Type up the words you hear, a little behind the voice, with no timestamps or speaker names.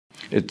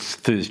It's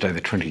Thursday the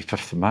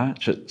 25th of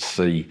March. It's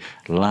the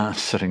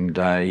last sitting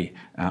day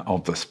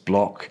of this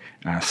block.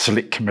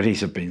 Select committees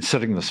have been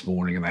sitting this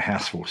morning and the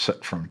House will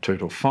sit from 2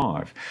 till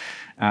 5.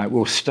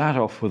 We'll start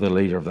off with the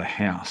Leader of the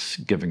House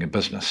giving a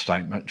business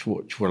statement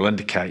which will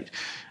indicate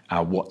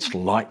what's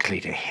likely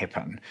to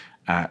happen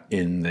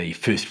in the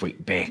first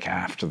week back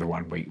after the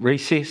 1 week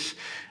recess,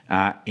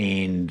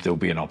 and there'll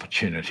be an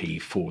opportunity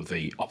for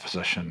the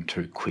opposition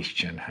to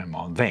question him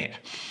on that.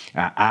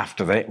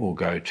 After that, we'll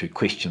go to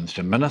questions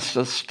to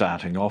ministers,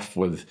 starting off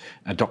with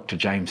Dr.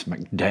 James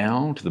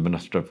McDowell, the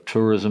Minister of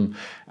Tourism,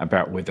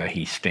 about whether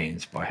he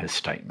stands by his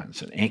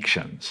statements and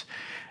actions.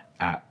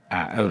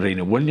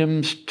 Irina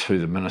Williams to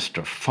the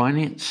Minister of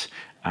Finance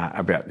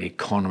about the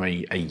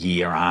economy a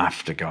year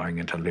after going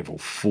into level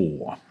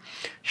 4.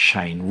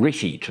 Shane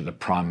Retty to the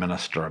Prime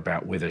Minister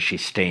about whether she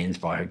stands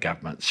by her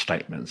government's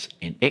statements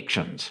and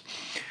actions.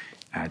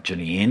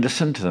 Ginny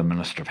Anderson to the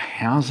Minister of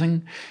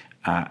Housing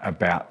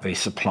about the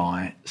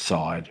supply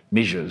side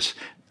measures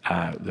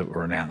that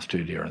were announced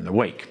earlier in the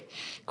week.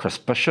 Chris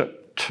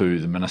Bishop to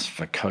the Minister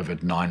for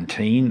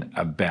COVID-19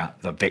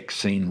 about the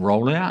vaccine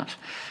rollout.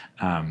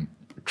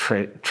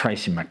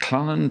 Tracy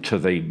McClellan to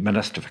the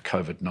Minister for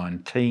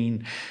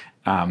COVID-19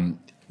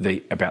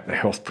 about the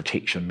health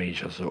protection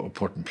measures that were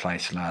put in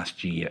place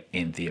last year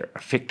and their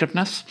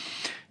effectiveness.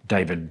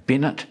 David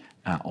Bennett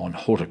on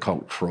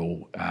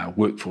horticultural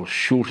workforce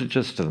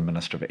shortages to the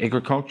Minister of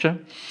Agriculture.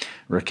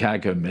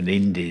 Ricardo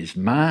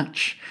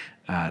Menendez-March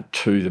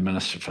to the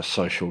Minister for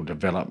Social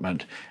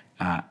Development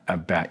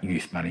about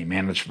youth money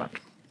management.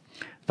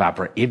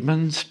 Barbara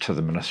Edmonds to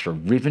the Minister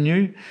of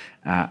Revenue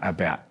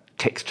about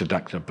tax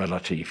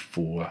deductibility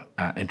for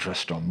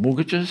interest on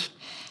mortgages.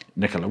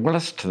 Nicola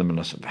Willis to the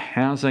Minister of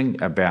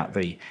Housing about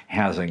the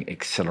Housing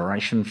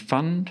Acceleration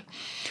Fund.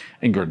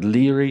 Ingrid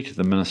Leary to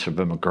the Minister of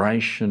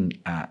Immigration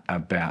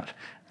about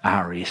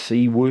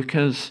RSE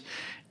workers.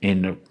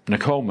 And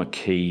Nicole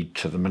McKee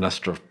to the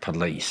Minister of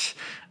Police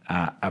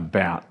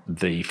about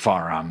the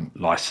firearm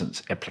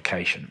licence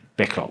application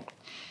backlog.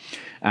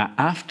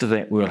 After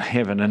that, we'll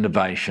have an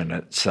innovation.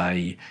 It's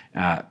a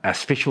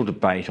special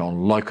debate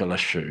on local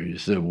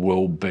issues.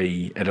 It'll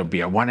be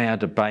a 1 hour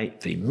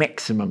debate. The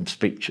maximum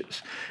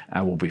speeches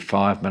will be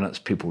 5 minutes.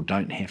 People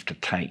don't have to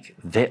take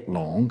that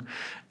long.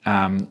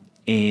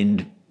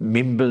 And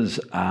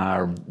members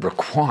are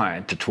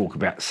required to talk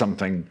about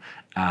something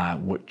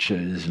which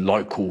is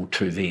local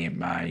to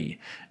them,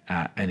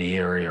 an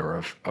area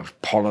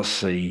of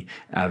policy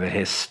that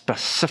has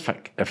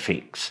specific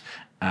effects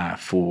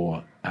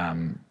for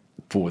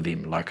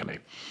them locally.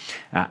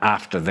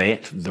 After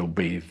that, there'll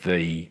be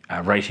the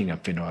rating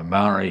of whenua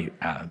Māori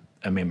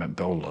Amendment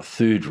Bill, the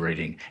third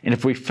reading. And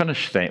if we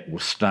finish that, we'll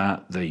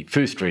start the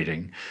first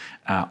reading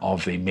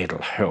of the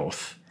Mental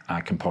Health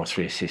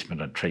Compulsory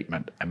Assessment and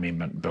Treatment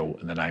Amendment Bill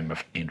in the name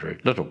of Andrew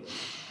Little.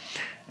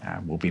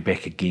 We'll be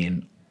back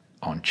again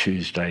on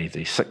Tuesday,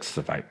 the 6th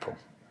of April.